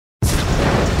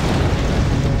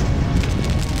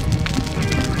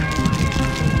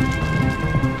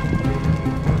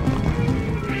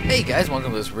Hey guys,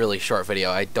 welcome to this really short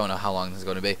video. I don't know how long this is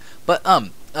going to be. But,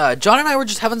 John and I were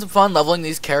just having some fun leveling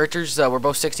these characters. We're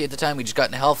both 60 at the time. We just got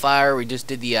into Hellfire. We just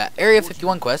did the Area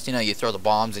 51 quest. You know, you throw the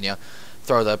bombs and you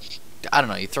throw the... I don't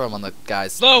know, you throw them on the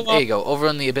guys. There you go, over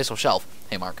on the Abyssal Shelf.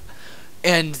 Hey, Mark.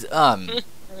 And,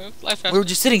 we were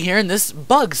just sitting here and this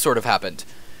bug sort of happened.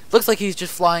 Looks like he's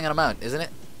just flying on a mount, isn't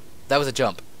it? That was a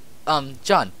jump.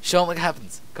 John, show him what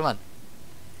happens. Come on.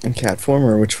 In cat form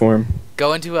or which form?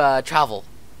 Go into, travel.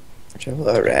 Travel,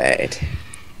 alright.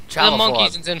 The monkey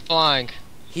is in flying.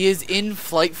 He is in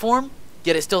flight form,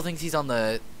 yet it still thinks he's on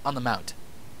the mount.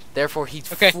 Therefore, he's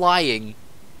flying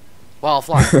while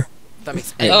flying. That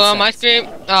makes any sense. My screen.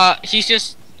 He's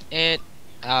just he's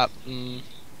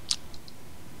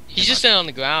just sitting on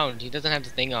the ground. He doesn't have the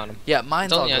thing on him. Yeah,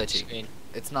 mine's all glitchy.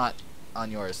 It's not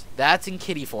on yours. That's in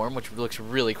kitty form, which looks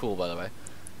really cool, by the way.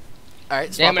 All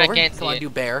right, swap over. Come on, do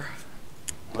bear.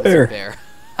 Bear.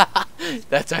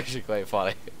 That's actually quite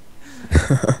funny.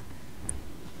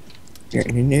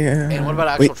 And what about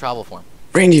actual travel form?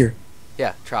 Reindeer.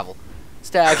 Yeah, travel.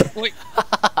 Stag. Wait.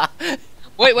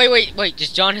 Does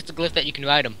John have the glyph that you can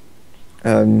ride him?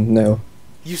 No.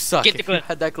 You suck. Get the if you glyph.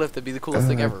 had that glyph, that'd be the coolest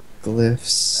thing ever.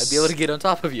 Glyphs. I'd be able to get on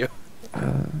top of you.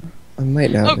 I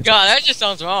might not. Oh god, that just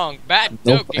sounds wrong. Bad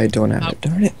Nope, joke. I don't have it.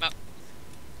 Darn it.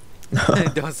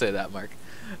 Don't say that, Mark.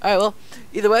 Alright, well,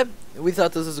 either way, we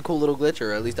thought this was a cool little glitch,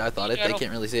 or at least I thought it. They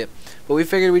can't really see it. But we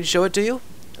figured we'd show it to you.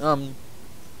 I don't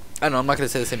know, I'm not going to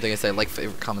say the same thing I said. Like,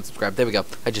 favorite, comment, subscribe. There we go.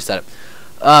 I just said it.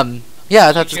 Yeah,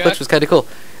 I thought this glitch was kind of cool.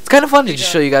 It's kind of fun to just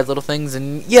show you guys little things.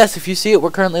 And yes, if you see it,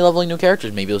 we're currently leveling new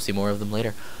characters. Maybe you'll see more of them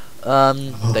later.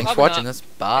 Thanks for watching this.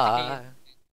 Bye.